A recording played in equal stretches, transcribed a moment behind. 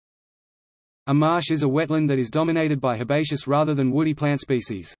A marsh is a wetland that is dominated by herbaceous rather than woody plant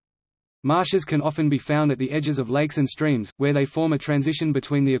species. Marshes can often be found at the edges of lakes and streams, where they form a transition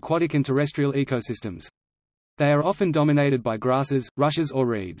between the aquatic and terrestrial ecosystems. They are often dominated by grasses, rushes or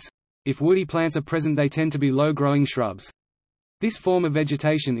reeds. If woody plants are present, they tend to be low-growing shrubs. This form of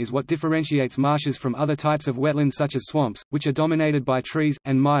vegetation is what differentiates marshes from other types of wetlands such as swamps, which are dominated by trees,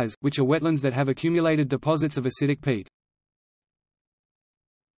 and mires, which are wetlands that have accumulated deposits of acidic peat.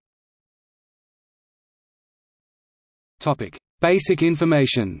 Basic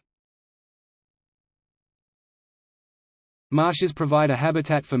information. Marshes provide a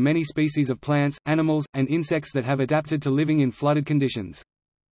habitat for many species of plants, animals, and insects that have adapted to living in flooded conditions.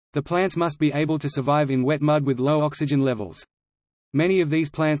 The plants must be able to survive in wet mud with low oxygen levels. Many of these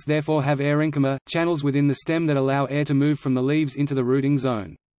plants therefore have aerenchyma, channels within the stem that allow air to move from the leaves into the rooting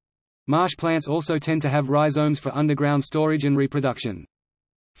zone. Marsh plants also tend to have rhizomes for underground storage and reproduction.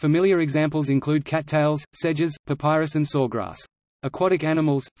 Familiar examples include cattails, sedges, papyrus and sawgrass. Aquatic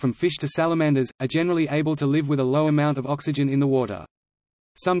animals, from fish to salamanders, are generally able to live with a low amount of oxygen in the water.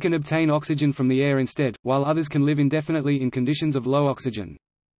 Some can obtain oxygen from the air instead, while others can live indefinitely in conditions of low oxygen.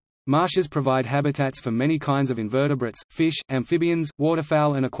 Marshes provide habitats for many kinds of invertebrates, fish, amphibians,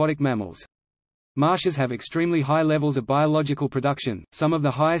 waterfowl and aquatic mammals. Marshes have extremely high levels of biological production, some of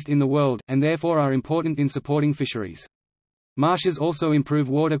the highest in the world, and therefore are important in supporting fisheries. Marshes also improve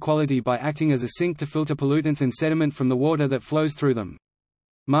water quality by acting as a sink to filter pollutants and sediment from the water that flows through them.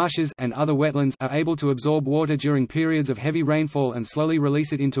 Marshes and other wetlands are able to absorb water during periods of heavy rainfall and slowly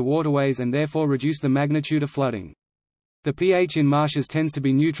release it into waterways and therefore reduce the magnitude of flooding. The pH in marshes tends to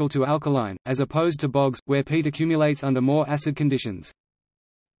be neutral to alkaline, as opposed to bogs, where peat accumulates under more acid conditions.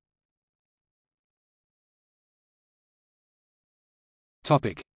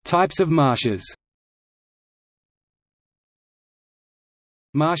 Types of marshes.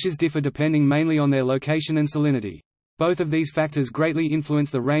 Marshes differ depending mainly on their location and salinity. Both of these factors greatly influence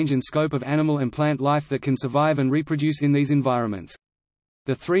the range and scope of animal and plant life that can survive and reproduce in these environments.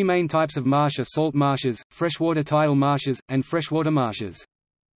 The three main types of marsh are salt marshes, freshwater tidal marshes, and freshwater marshes.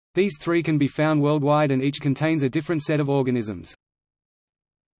 These three can be found worldwide and each contains a different set of organisms.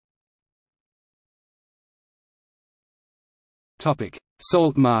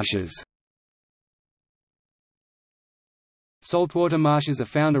 Salt marshes. Saltwater marshes are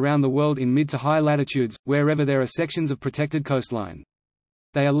found around the world in mid to high latitudes, wherever there are sections of protected coastline.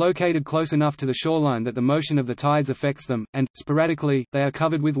 They are located close enough to the shoreline that the motion of the tides affects them, and, sporadically, they are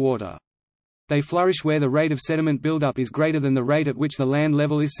covered with water. They flourish where the rate of sediment buildup is greater than the rate at which the land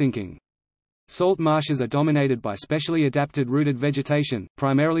level is sinking. Salt marshes are dominated by specially adapted rooted vegetation,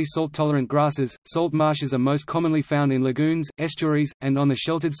 primarily salt-tolerant grasses. Salt marshes are most commonly found in lagoons, estuaries, and on the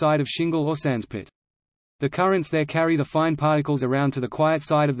sheltered side of shingle or sandspit. The currents there carry the fine particles around to the quiet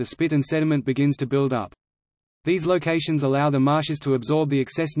side of the spit and sediment begins to build up. These locations allow the marshes to absorb the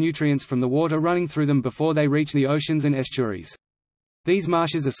excess nutrients from the water running through them before they reach the oceans and estuaries. These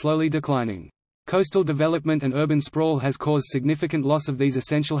marshes are slowly declining. Coastal development and urban sprawl has caused significant loss of these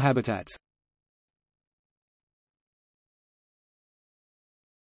essential habitats.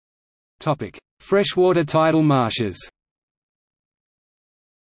 Freshwater tidal marshes.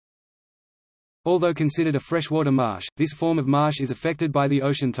 Although considered a freshwater marsh, this form of marsh is affected by the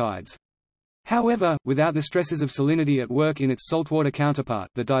ocean tides. However, without the stresses of salinity at work in its saltwater counterpart,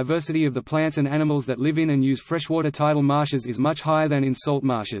 the diversity of the plants and animals that live in and use freshwater tidal marshes is much higher than in salt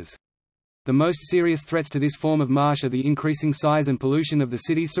marshes. The most serious threats to this form of marsh are the increasing size and pollution of the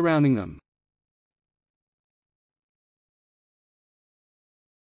cities surrounding them.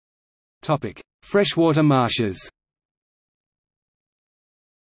 Freshwater marshes.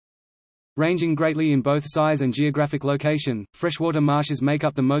 Ranging greatly in both size and geographic location, freshwater marshes make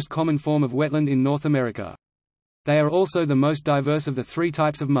up the most common form of wetland in North America. They are also the most diverse of the three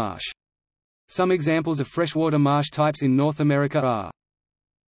types of marsh. Some examples of freshwater marsh types in North America are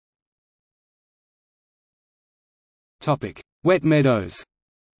Wet meadows.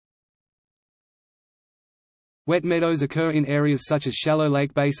 Wet meadows occur in areas such as shallow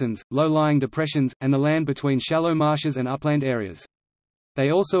lake basins, low-lying depressions, and the land between shallow marshes and upland areas. They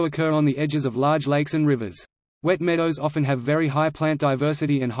also occur on the edges of large lakes and rivers. Wet meadows often have very high plant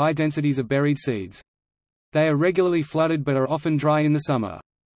diversity and high densities of buried seeds. They are regularly flooded but are often dry in the summer.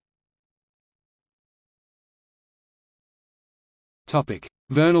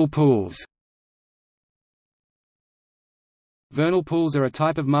 Vernal pools. Vernal pools are a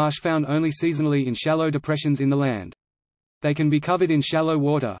type of marsh found only seasonally in shallow depressions in the land. They can be covered in shallow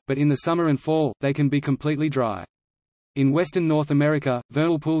water, but in the summer and fall, they can be completely dry. In western North America,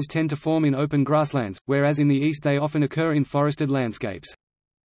 vernal pools tend to form in open grasslands, whereas in the east they often occur in forested landscapes.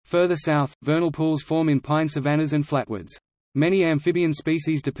 Further south, vernal pools form in pine savannas and flatwoods. Many amphibian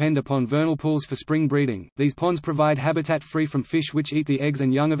species depend upon vernal pools for spring breeding. These ponds provide habitat free from fish which eat the eggs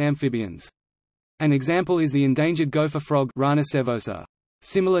and young of amphibians. An example is the endangered gopher frog Rana sevosa.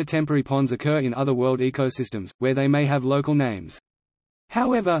 Similar temporary ponds occur in other world ecosystems, where they may have local names.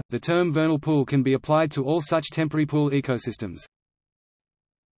 However, the term vernal pool can be applied to all such temporary pool ecosystems.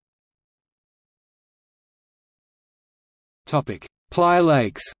 Playa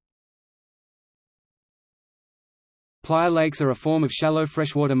lakes. Playa lakes are a form of shallow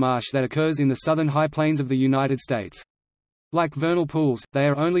freshwater marsh that occurs in the southern high plains of the United States. Like vernal pools, they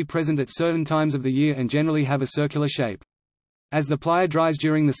are only present at certain times of the year and generally have a circular shape. As the playa dries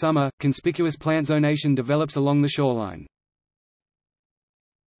during the summer, conspicuous plant zonation develops along the shoreline.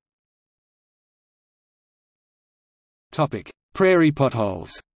 Prairie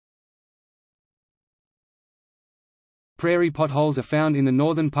potholes. Prairie potholes are found in the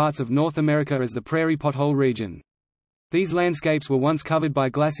northern parts of North America as the Prairie Pothole region. These landscapes were once covered by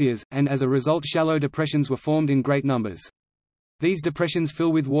glaciers, and as a result shallow depressions were formed in great numbers. These depressions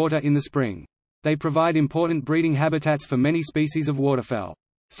fill with water in the spring. They provide important breeding habitats for many species of waterfowl.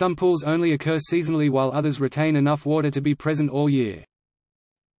 Some pools only occur seasonally while others retain enough water to be present all year.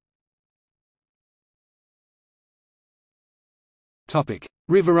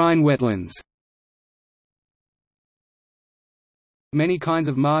 Riverine wetlands. Many kinds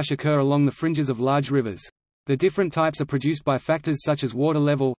of marsh occur along the fringes of large rivers. The different types are produced by factors such as water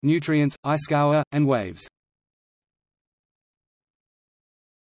level, nutrients, ice scour, and waves.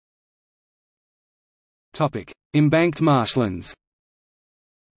 Embanked marshlands.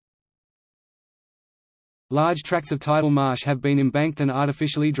 Large tracts of tidal marsh have been embanked and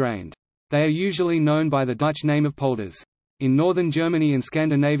artificially drained. They are usually known by the Dutch name of polders. In northern Germany and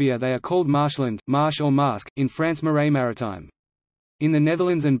Scandinavia they are called marshland, marsh or marsk, in France Marais maritime. In the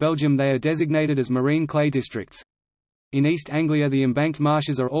Netherlands and Belgium they are designated as marine clay districts. In East Anglia the embanked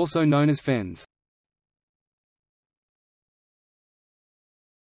marshes are also known as fens.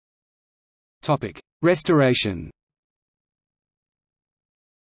 Restoration.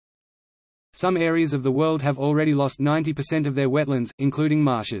 Some areas of the world have already lost 90% of their wetlands, including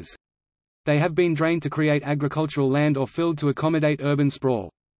marshes. They have been drained to create agricultural land or filled to accommodate urban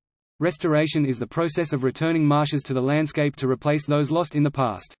sprawl. Restoration is the process of returning marshes to the landscape to replace those lost in the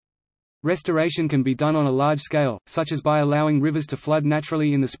past. Restoration can be done on a large scale, such as by allowing rivers to flood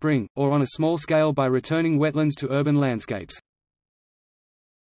naturally in the spring, or on a small scale by returning wetlands to urban landscapes.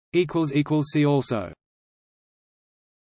 See also